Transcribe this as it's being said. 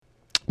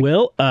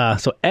Well,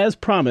 so as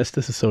promised,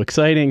 this is so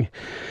exciting.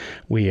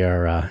 We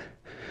are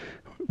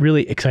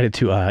really excited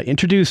to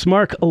introduce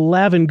Mark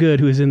Lavengood,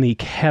 who is in the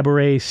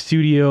Cabaret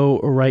studio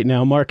right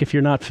now. Mark, if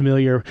you're not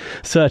familiar,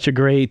 such a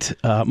great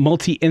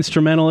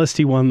multi-instrumentalist.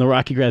 He won the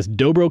Rocky Grass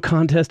Dobro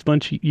contest a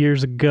bunch of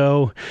years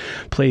ago.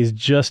 Plays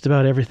just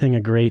about everything.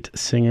 A great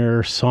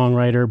singer,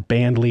 songwriter,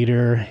 band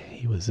leader.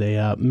 He was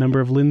a member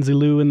of Lindsay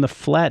Lou and the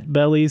Flat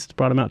Bellies.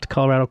 Brought him out to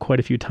Colorado quite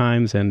a few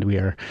times, and we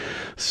are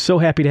so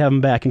happy to have him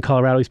back in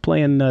Colorado. He's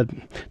playing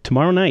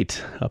tomorrow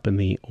night up in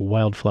the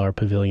Wildflower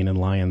Pavilion in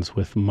Lyons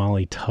with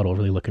Molly Tuttle.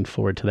 Really looking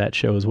forward to that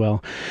show as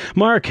well.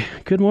 Mark,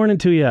 good morning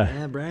to you.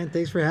 Yeah, Brian,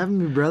 thanks for having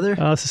me, brother.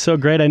 Oh, this is so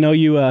great. I know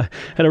you had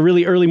a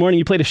really early morning.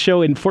 You played a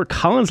show in Fort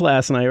Collins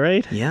last night,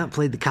 right? Yeah,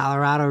 played the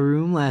Colorado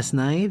Room last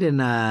night and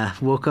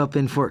woke up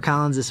in Fort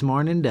Collins this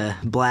morning to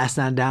blast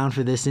on down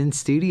for this in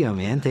studio,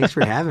 man. Thanks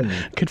for having me.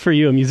 Good for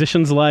you. A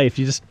musician's life.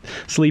 You just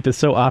sleep is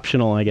so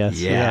optional, I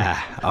guess.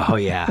 Yeah. Oh,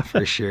 yeah,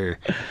 for sure.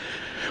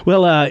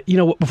 Well,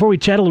 before we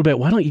chat a little bit,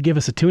 why don't you give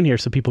us a tune here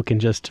so people can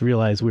just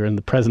realize we're in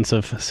the presence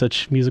of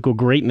such musical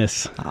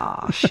greatness?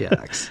 Oh,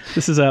 shucks.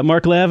 This is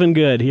Mark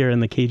Lavengood here in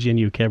the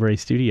KGNU Cabaret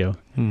studio.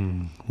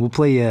 We'll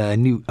play a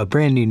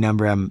brand new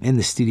number. I'm in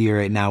the studio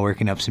right now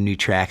working up some new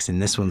tracks,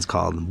 and this one's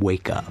called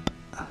Wake Up.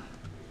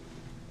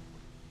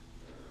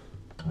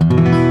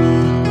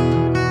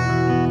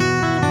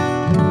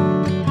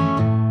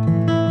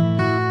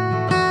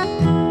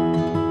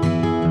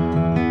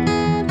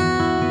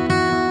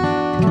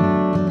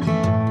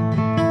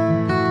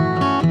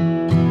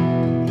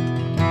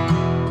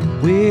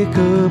 Wake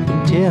up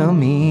and tell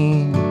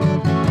me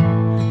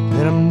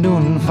that I'm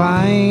doing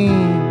fine.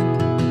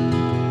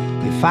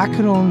 If I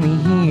could only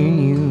hear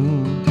you.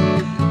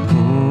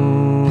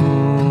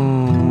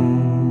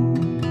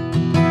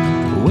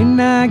 When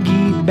I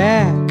get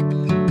back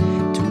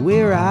to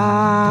where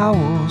I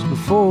was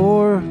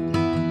before,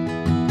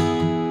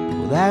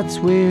 well, that's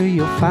where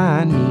you'll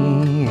find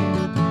me.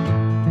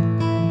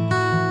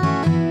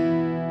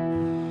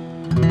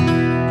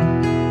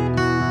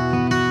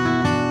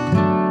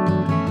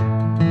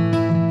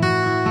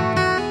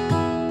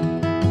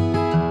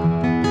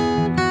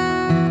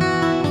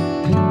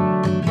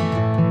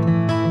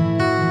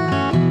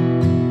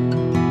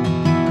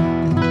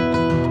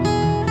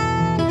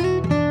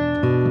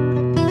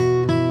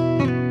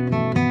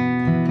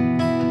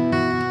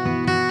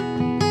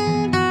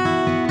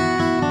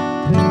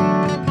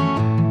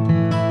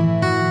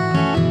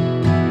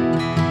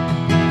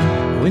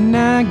 When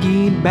I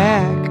get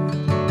back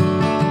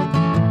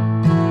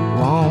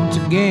once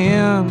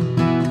again,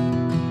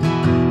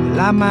 well,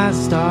 I might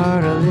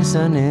start a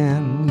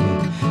listening.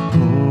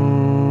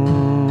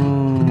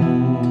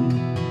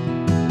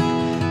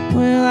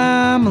 Well,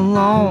 I'm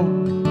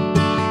alone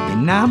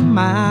and I'm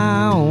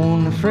my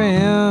only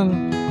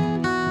friend,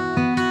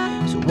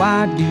 so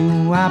why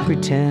do I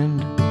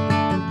pretend?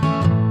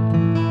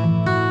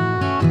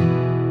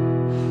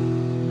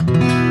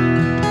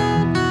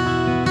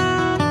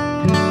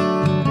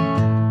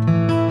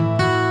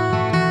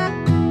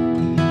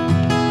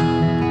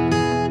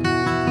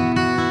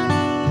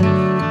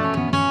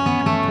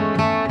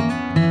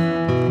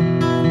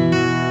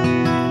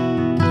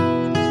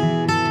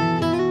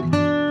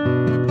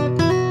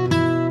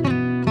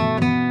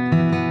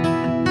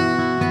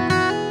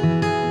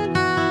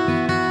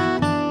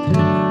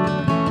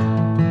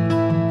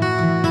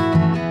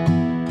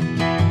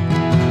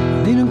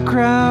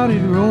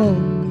 Crowded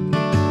room,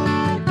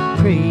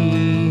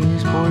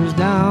 praise pours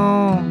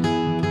down,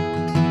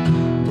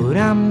 but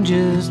I'm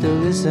just a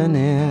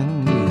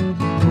listening.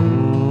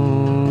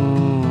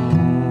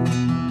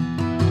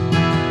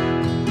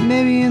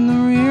 Maybe in the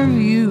rear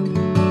view,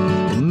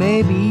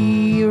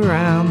 maybe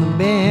around the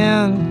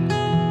bend.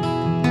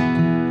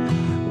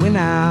 When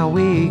I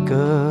wake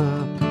up,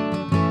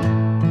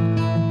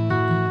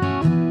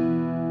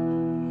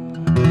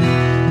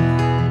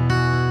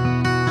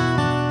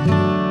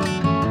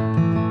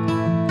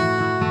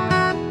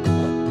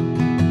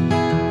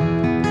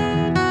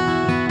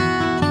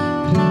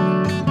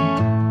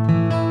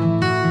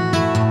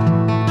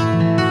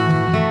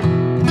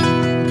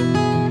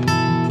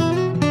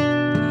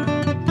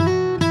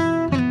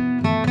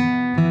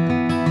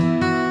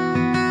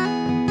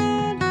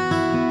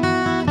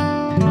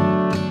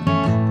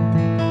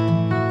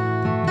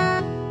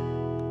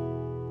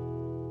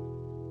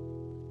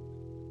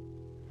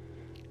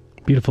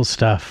 Beautiful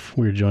stuff.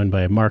 We're joined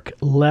by Mark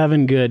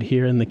Lavengood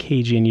here in the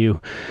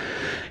KGNU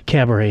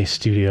Cabaret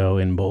studio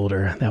in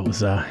Boulder. That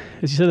was, as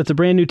you said, it's a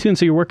brand new tune.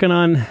 So you're working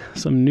on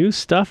some new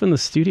stuff in the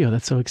studio.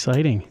 That's so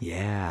exciting.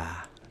 Yeah.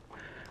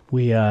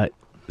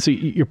 So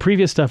your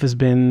previous stuff has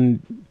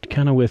been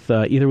kind of with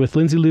either with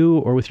Lindsay Lou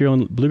or with your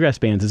own bluegrass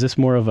bands. Is this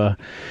more of a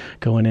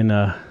going in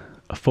a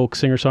folk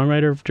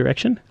singer-songwriter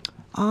direction?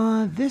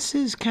 This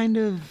is kind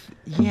of,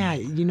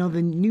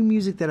 the new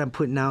music that I'm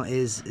putting out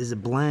is a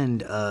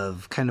blend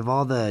of kind of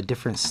all the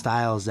different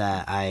styles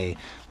that I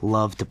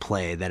love to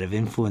play that have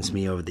influenced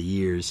me over the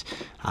years.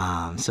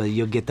 So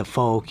you'll get the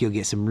folk, you'll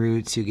get some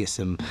roots, you'll get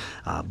some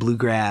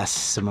bluegrass,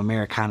 some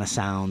Americana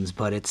sounds,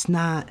 but it's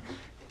not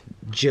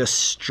just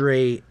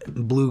straight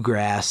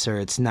bluegrass, or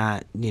it's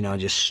not,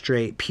 just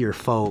straight pure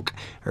folk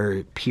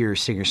or pure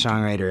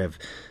singer-songwriter.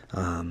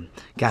 I've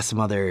got some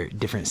other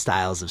different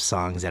styles of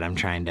songs that I'm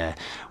trying to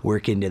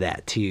work into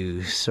that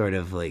too, sort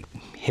of like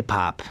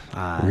hip-hop.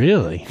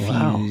 Really?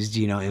 Wow. Fused,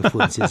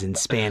 influences in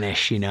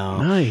Spanish,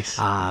 Nice.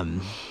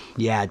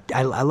 Yeah,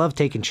 I love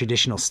taking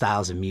traditional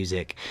styles of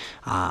music,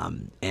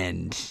 and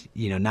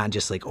not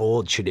just like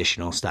old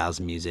traditional styles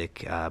of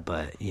music,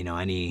 but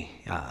any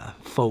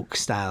folk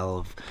style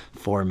of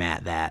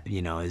format that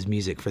is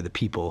music for the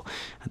people.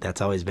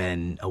 That's always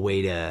been a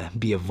way to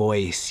be a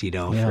voice, I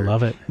for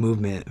love it.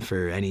 movement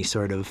for any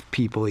sort of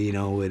people,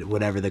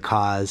 whatever the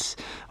cause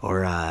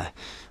or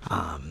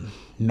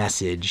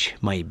message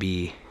might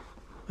be.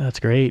 That's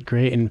great.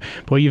 And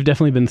boy, you've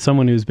definitely been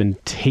someone who's been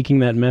taking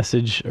that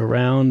message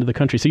around the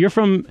country. So you're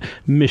from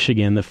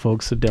Michigan, the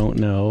folks that don't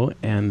know,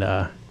 and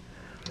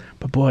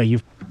but boy,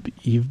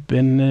 you've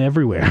been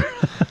everywhere.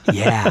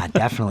 Yeah,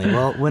 definitely.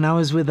 Well, when I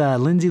was with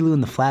Lindsay Lou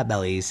and the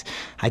Flatbellies,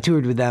 I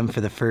toured with them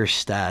for the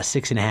first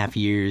 6.5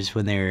 years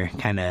when they were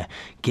kind of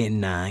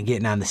getting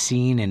on the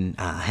scene, and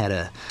had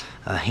a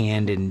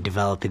hand in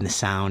developing the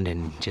sound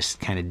and just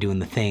kind of doing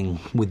the thing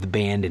with the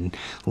band, and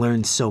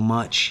learned so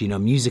much,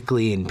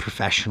 musically and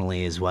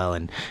professionally as well,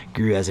 and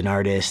grew as an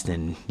artist.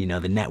 And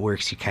the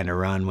networks you kind of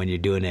run when you're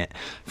doing it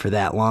for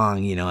that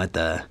long, at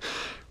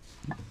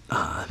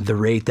the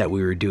rate that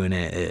we were doing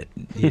it,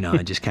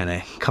 it just kind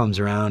of comes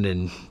around.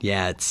 And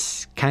yeah,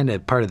 it's kind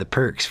of part of the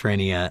perks for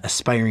any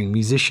aspiring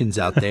musicians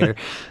out there.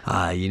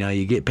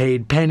 You get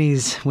paid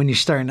pennies when you're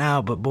starting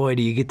out, but boy,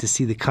 do you get to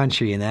see the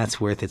country, and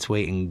that's worth its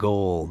weight in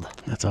gold.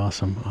 That's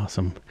awesome.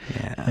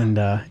 Yeah. And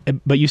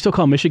but you still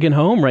call Michigan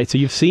home, right? So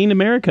you've seen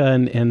America,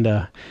 and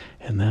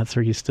that's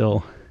where you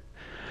still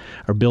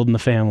are building the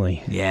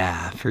family.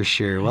 Yeah, for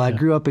sure. Well, I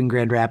grew up in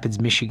Grand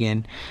Rapids,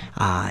 Michigan,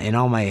 and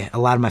a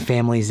lot of my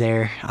family's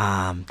there.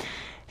 I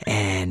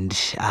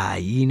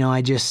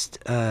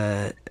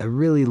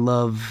really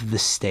love the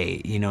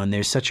state, and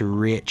there's such a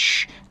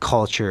rich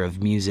culture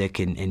of music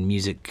and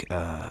music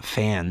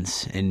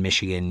fans in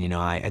Michigan.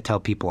 I tell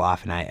people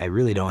often I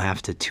really don't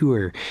have to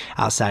tour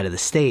outside of the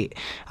state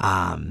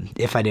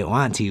if I didn't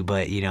want to,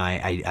 but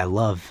I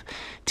love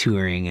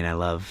touring, and I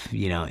love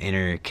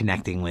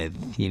interconnecting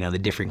with the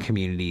different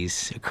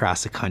communities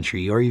across the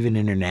country or even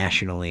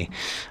internationally.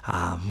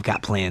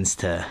 Got plans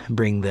to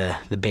bring the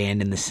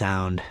band and the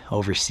sound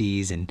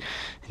overseas and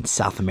in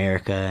South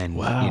America, and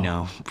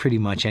wow. Pretty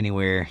much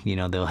anywhere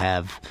they'll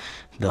have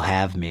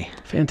me.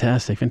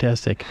 Fantastic.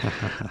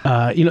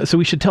 So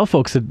we should tell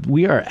folks that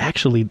we are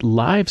actually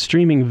live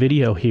streaming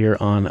video here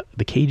on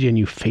the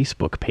KGNU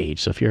Facebook page.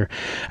 So if you're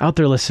out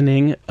there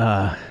listening,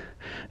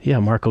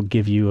 Mark will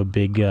give you a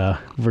big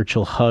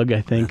virtual hug, I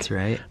think. That's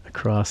right.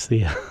 Across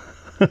the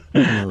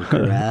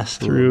caress,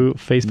 through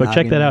Facebook.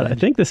 Check that out. I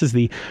think this is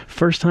the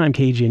first time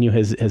KGNU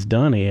has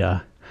done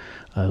a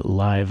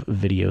live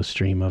video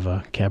stream of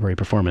a cabaret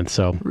performance.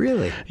 So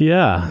really?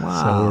 Yeah.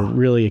 Wow. So we're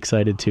really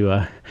excited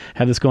to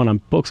have this going on.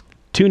 Folks,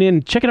 tune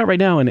in, check it out right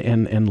now,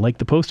 and like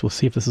the post. We'll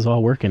see if this is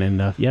all working. And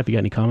if you got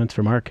any comments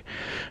for Mark,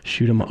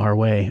 shoot them our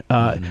way.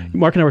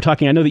 Mark and I were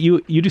talking. I know that you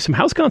do some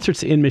house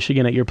concerts in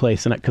Michigan at your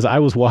place, and because I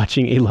was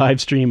watching a live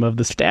stream of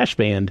the Stash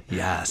Band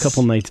a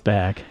couple nights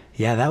back.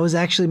 Yeah, that was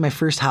actually my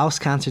first house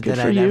concert that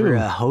I'd ever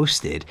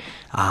hosted.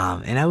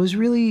 And I was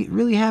really,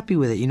 really happy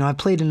with it. I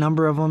played a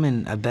number of them,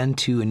 and I've been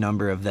to a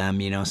number of them,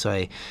 so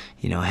I,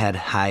 had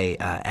high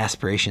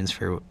aspirations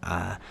for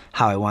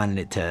how I wanted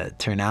it to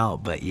turn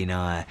out. But,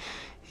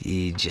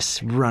 you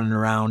just running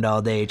around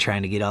all day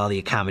trying to get all the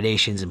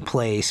accommodations in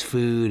place,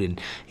 food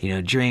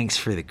and, drinks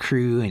for the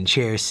crew and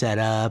chairs set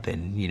up,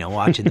 and,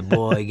 watching the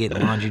boy getting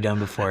laundry done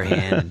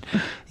beforehand.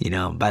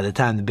 And, by the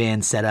time the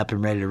band's set up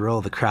and ready to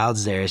roll, the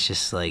crowd's there. It's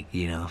just like,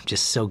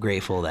 just so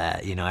grateful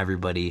that,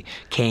 everybody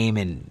came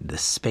and the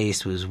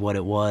space was what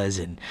it was.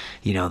 And,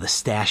 the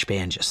Stash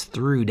Band just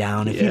threw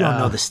down. If you don't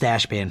know the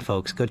Stash Band,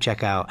 folks, go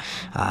check out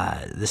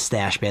the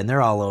Stash Band.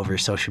 They're all over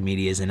social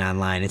medias and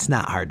online. It's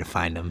not hard to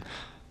find them.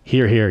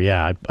 Here.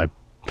 Yeah, I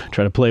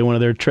try to play one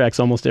of their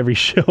tracks almost every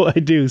show I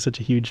do. Such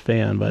a huge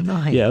fan. But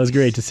nice. Yeah, it was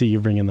great to see you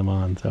bringing them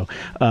on. So,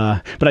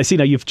 but I see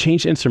now you've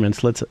changed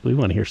instruments. We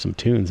want to hear some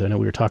tunes. I know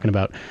we were talking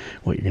about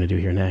what you're going to do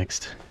here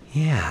next.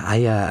 Yeah,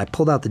 I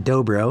pulled out the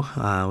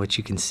dobro, which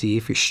you can see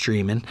if you're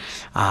streaming,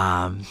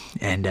 and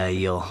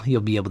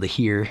you'll be able to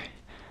hear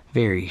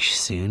very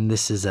soon.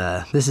 This is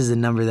a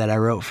number that I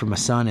wrote for my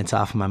son. It's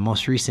off of my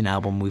most recent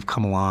album, We've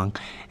Come Along,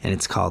 and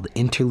it's called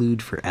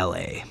Interlude for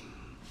LA.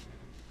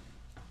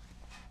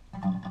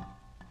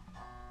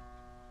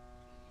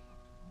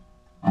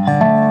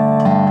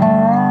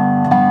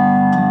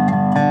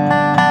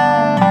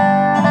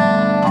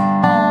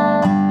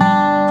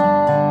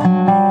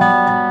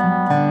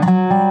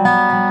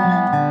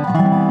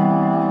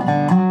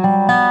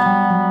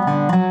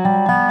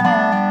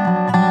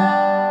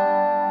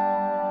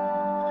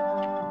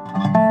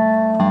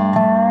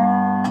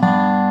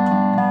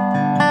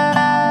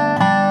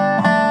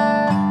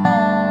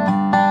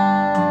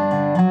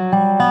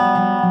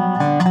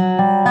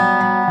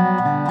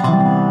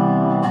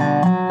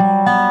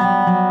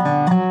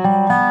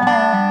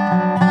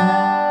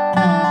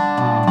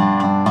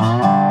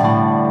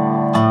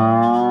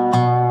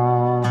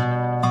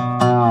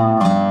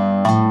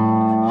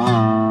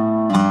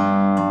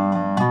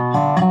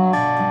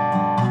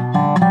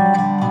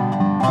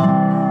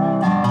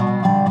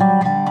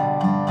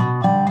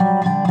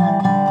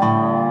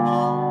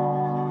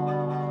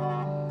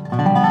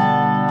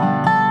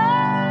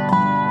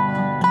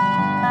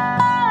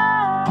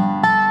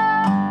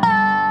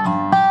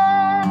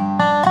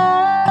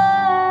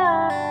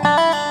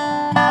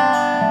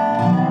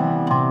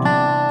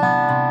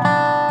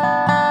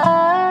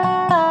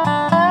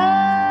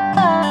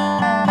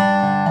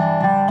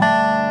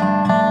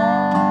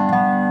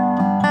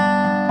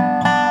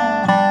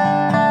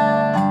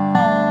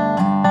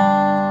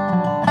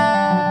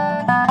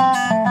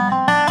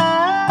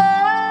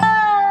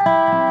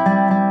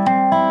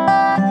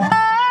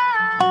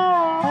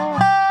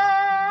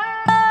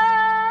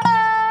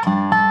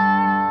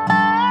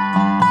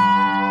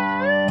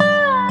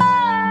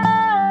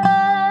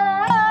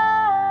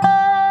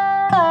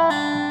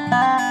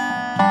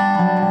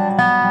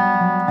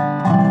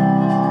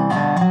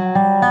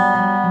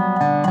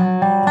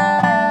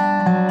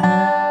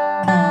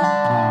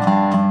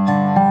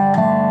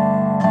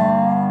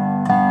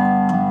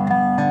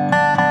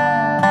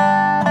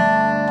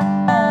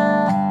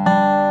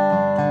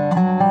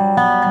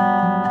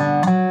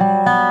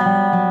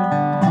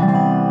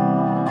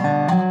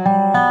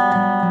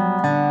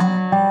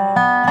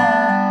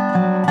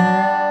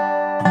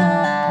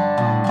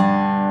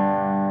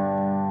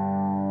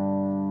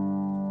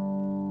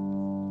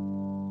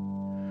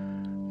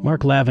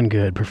 Mark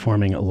Lavengood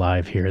performing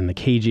live here in the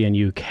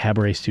KGNU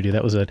Cabaret Studio.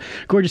 That was a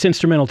gorgeous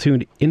instrumental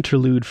tuned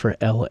interlude for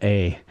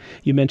L.A.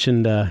 You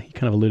mentioned, you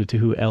kind of alluded to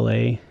who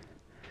L.A.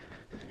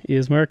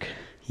 is, Mark?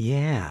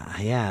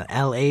 Yeah.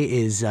 L.A.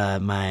 is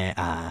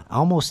my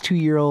almost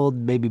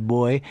 2-year-old baby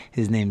boy.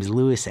 His name's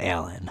Lewis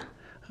Allen.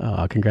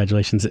 Oh,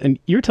 congratulations. And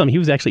you were telling me he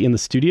was actually in the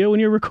studio when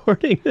you were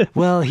recording?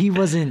 Well, he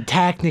wasn't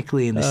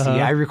technically in the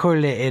studio. I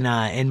recorded it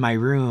in my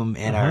room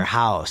at our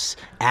house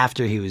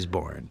after he was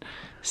born.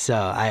 So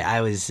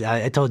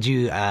I told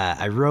you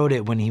I wrote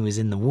it when he was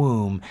in the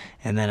womb,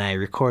 and then I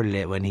recorded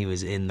it when he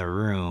was in the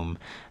room.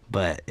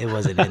 But it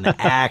wasn't in the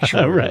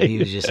actual room. Right. He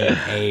was just in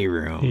a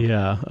room.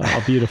 Yeah.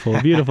 Oh,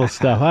 beautiful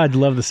stuff. I'd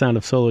love the sound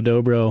of solo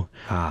dobro.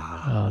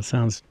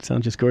 Sounds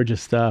just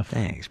gorgeous stuff.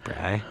 Thanks,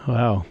 Bri.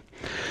 Wow.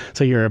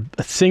 So you're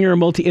a singer, a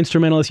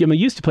multi-instrumentalist. You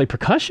used to play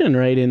percussion,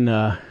 right, in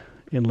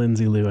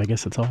Lindsay Lou. I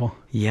guess it's all.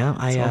 Yeah,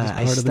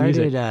 I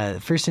started. The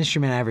first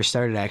instrument I ever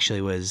started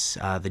actually was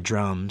the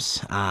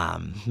drums.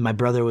 My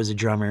brother was a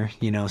drummer,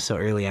 so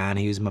early on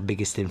he was my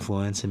biggest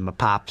influence, and my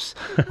pops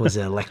was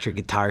an electric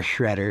guitar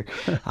shredder.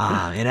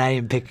 And I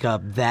didn't pick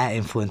up that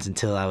influence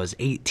until I was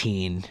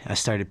 18. I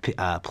started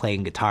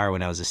playing guitar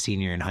when I was a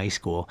senior in high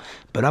school,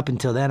 but up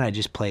until then I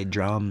just played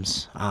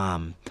drums.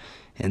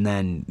 And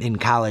then in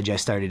college, I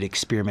started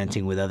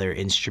experimenting with other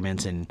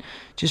instruments and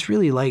just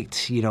really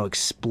liked,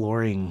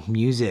 exploring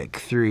music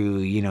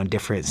through,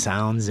 different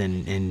sounds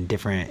and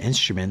different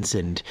instruments.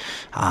 And,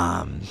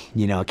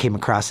 I came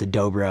across the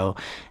dobro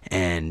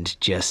and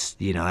just,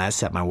 that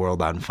set my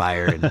world on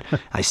fire. And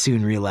I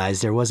soon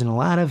realized there wasn't a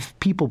lot of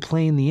people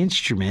playing the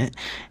instrument.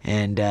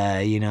 And,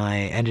 I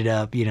ended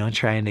up,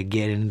 trying to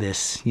get into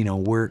this,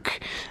 work,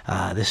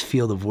 this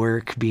field of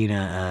work, being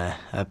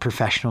a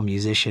professional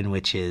musician,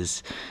 which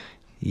is...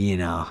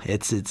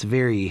 it's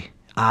very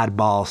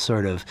oddball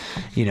sort of,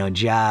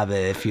 job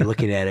if you're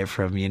looking at it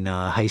from,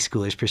 a high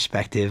schooler's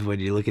perspective when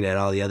you're looking at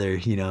all the other,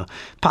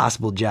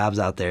 possible jobs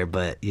out there.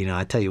 But,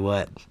 I tell you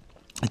what,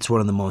 it's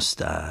one of the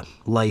most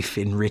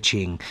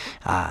life-enriching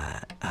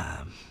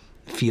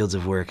fields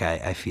of work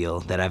I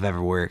feel that I've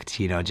ever worked,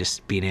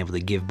 just being able to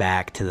give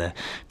back to the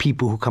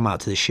people who come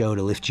out to the show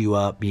to lift you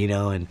up,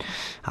 and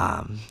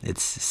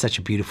it's such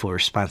a beautiful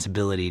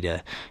responsibility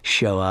to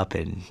show up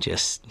and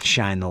just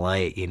shine the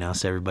light,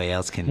 so everybody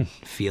else can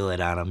feel it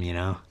on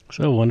them,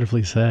 So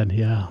wonderfully said.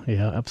 Yeah,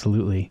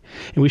 absolutely.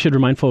 And we should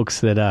remind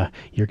folks that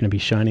you're going to be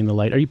shining the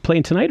light. Are you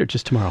playing tonight or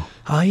just tomorrow?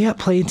 Yeah,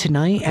 playing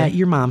tonight at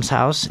your mom's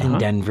house in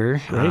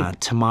Denver.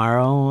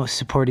 Tomorrow,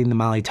 supporting the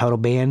Molly Tuttle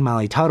Band.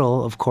 Molly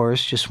Tuttle, of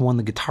course, just won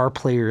the Guitar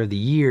Player of the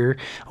Year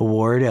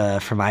award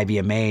from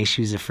IBMA.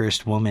 She was the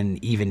first woman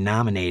even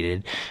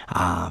nominated,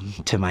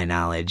 to my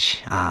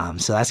knowledge.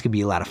 So that's going to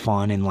be a lot of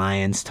fun in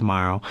Lyons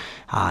tomorrow.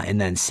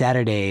 And then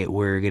Saturday,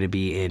 we're going to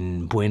be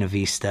in Buena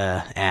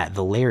Vista at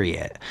the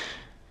Lariat.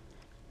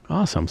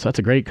 Awesome. So that's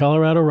a great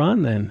Colorado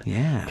run then.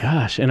 Yeah.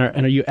 Gosh. And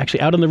are you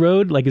actually out on the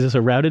road? Like, is this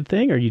a routed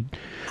thing? Or are you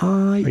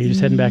just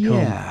heading back home?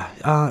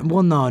 Yeah.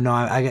 Well, no.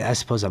 I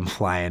suppose I'm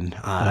flying.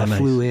 I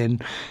flew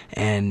in,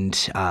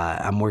 and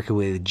I'm working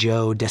with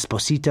Joe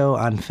Desposito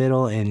on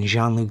fiddle and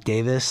Jean-Luc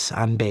Davis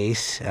on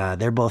bass.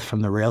 They're both from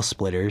the Rail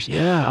Splitters.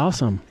 Yeah,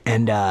 awesome.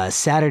 And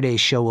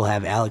Saturday's show will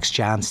have Alex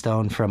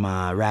Johnstone from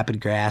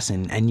Rapid Grass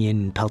and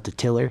Onion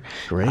Peltatiller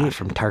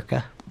from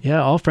Tarka.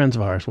 Yeah, all friends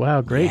of ours.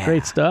 Wow,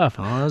 great stuff.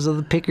 Oh, those are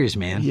the pickers,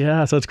 man.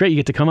 Yeah, so it's great. You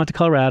get to come out to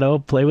Colorado,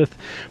 play with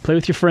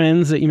your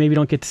friends that you maybe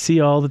don't get to see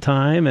all the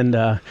time,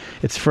 and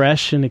it's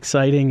fresh and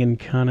exciting and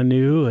kind of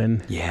new.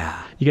 And yeah,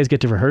 you guys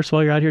get to rehearse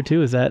while you're out here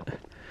too. Is that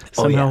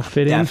somehow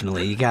fit in?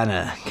 Definitely. You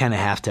gotta kind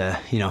of have to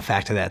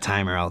factor that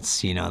time, or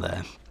else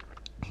the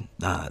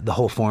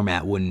whole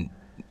format wouldn't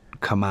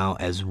come out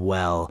as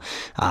well.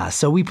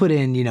 So we put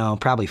in,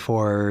 probably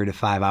 4 to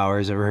 5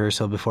 hours of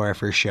rehearsal before our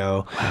first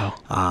show.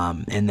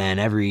 Wow. And then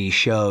every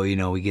show,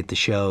 we get the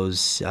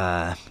shows,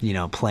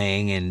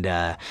 playing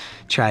and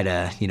try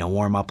to,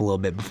 warm up a little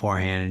bit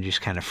beforehand and just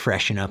kind of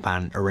freshen up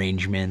on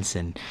arrangements.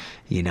 And,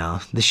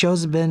 the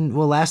shows have been,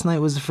 last night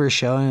was the first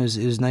show, and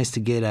it was nice to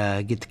get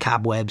the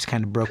cobwebs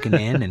kind of broken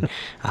in. And,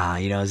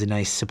 it was a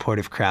nice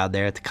supportive crowd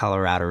there at the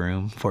Colorado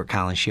Room. Fort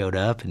Collins showed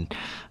up, and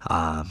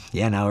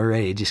now we're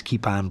ready to just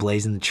keep on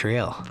blazing the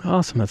trail.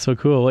 Awesome. That's so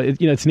cool.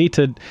 It's neat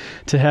to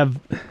have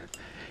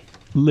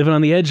living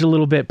on the edge a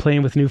little bit,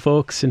 playing with new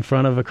folks in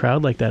front of a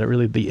crowd like that. It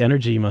really, the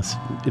energy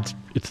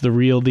it's the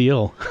real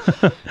deal.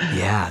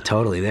 Yeah,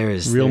 totally.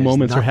 There's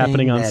moments are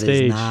happening on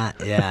stage.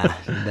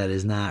 That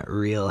is not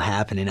real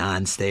happening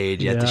on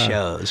stage at the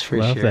shows,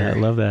 for sure.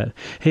 Love that.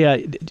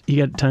 Hey,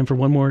 you got time for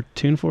one more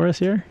tune for us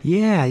here?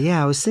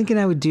 Yeah. I was thinking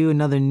I would do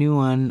another new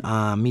one,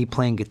 me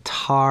playing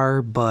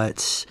guitar,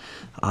 but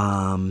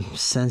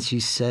since you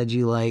said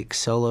you like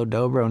solo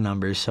dobro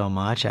numbers so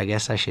much, I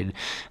guess I should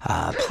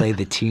play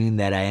the tune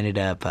that I ended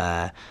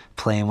up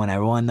playing when I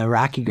won the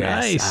Rocky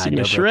Grass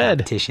dobro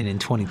competition in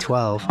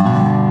 2012.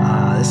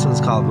 This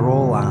one's called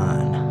Roll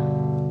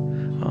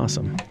On.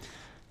 Awesome.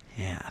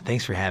 Yeah,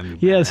 thanks for having me.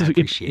 Yeah, this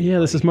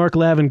is Mark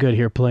Lavengood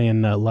here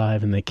playing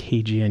live in the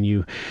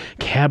KGNU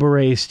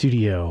Cabaret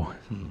Studio.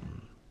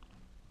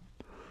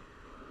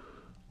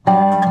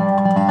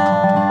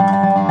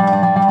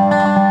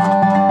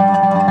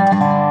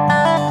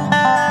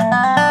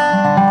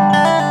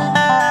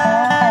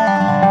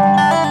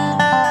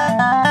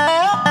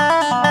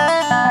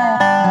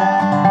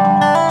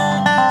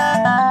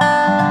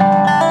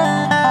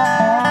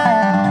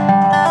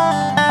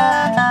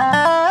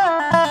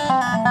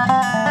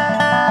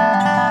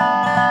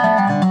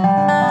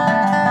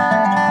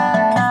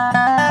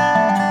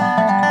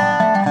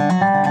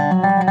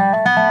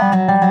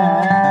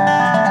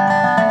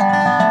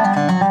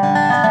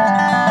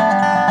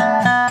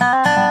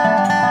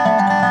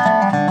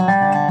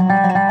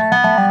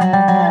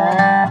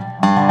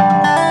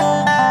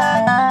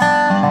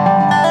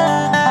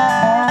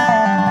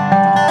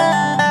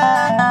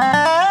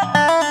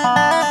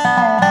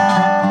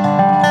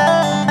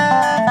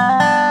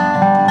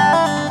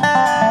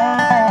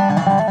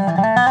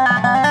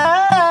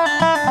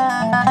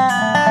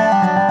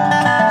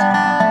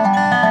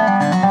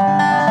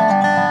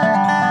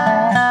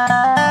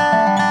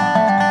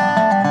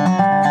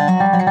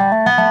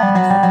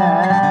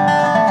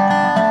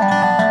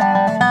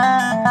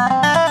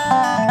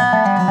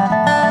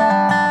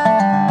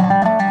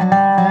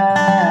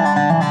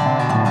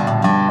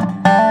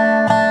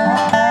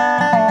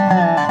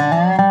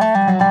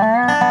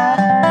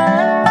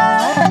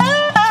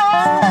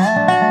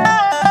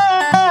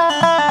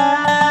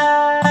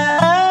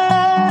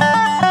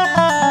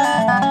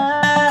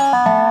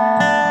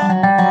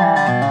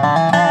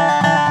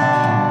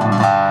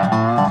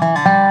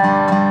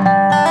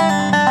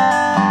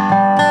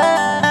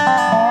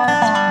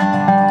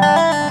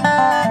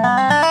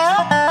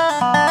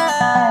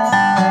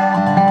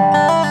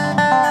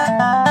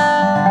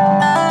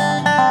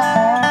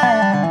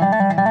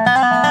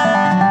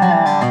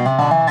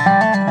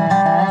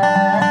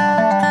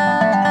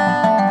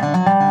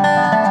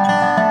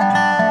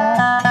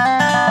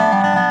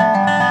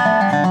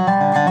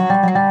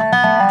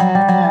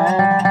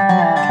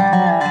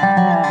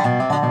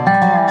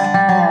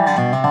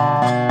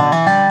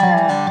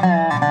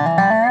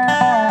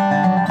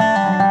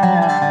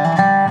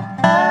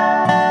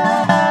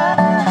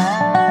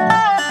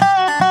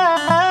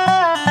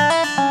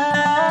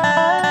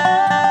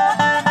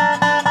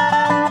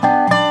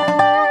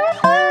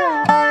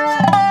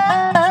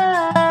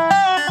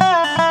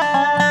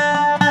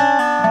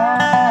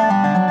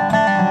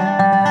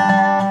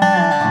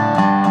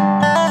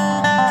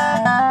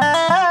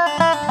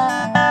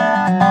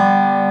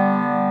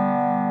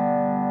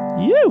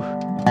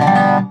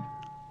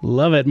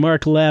 Love it.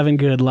 Mark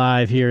Lavengood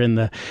live here in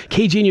the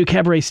KGNU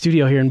Cabaret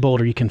Studio here in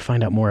Boulder. You can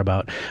find out more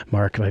about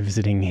Mark by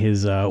visiting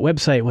his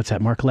website. What's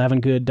that?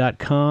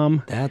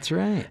 marklavengood.com. That's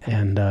right.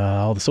 And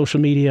all the social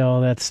media,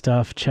 all that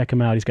stuff. Check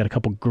him out. He's got a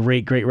couple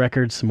great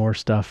records, some more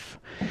stuff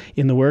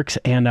in the works.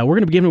 And we're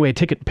going to be giving away a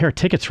pair of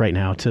tickets right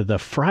now to the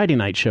Friday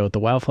night show at the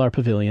Wildflower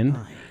Pavilion.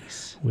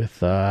 Nice.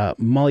 With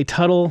Molly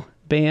Tuttle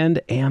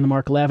Band and the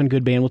Mark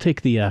Lavengood Band. We'll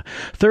take the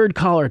third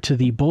caller to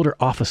the Boulder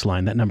office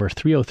line. That number,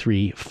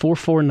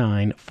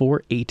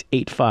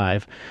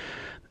 303-449-4885.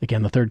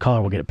 Again, the third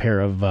caller will get a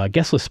pair of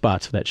guest list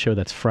spots for that show.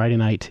 That's Friday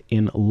night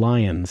in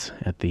Lyons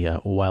at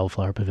the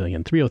Wildflower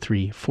Pavilion,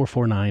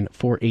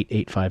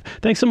 303-449-4885.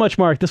 Thanks so much,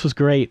 Mark. This was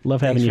great. Love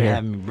having you here. Thanks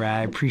for having me,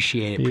 Brian. I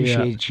appreciate it.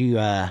 Appreciate you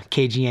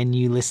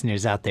KGNU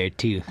listeners out there,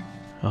 too.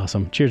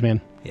 Awesome. Cheers, man.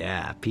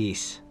 Yeah,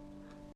 peace.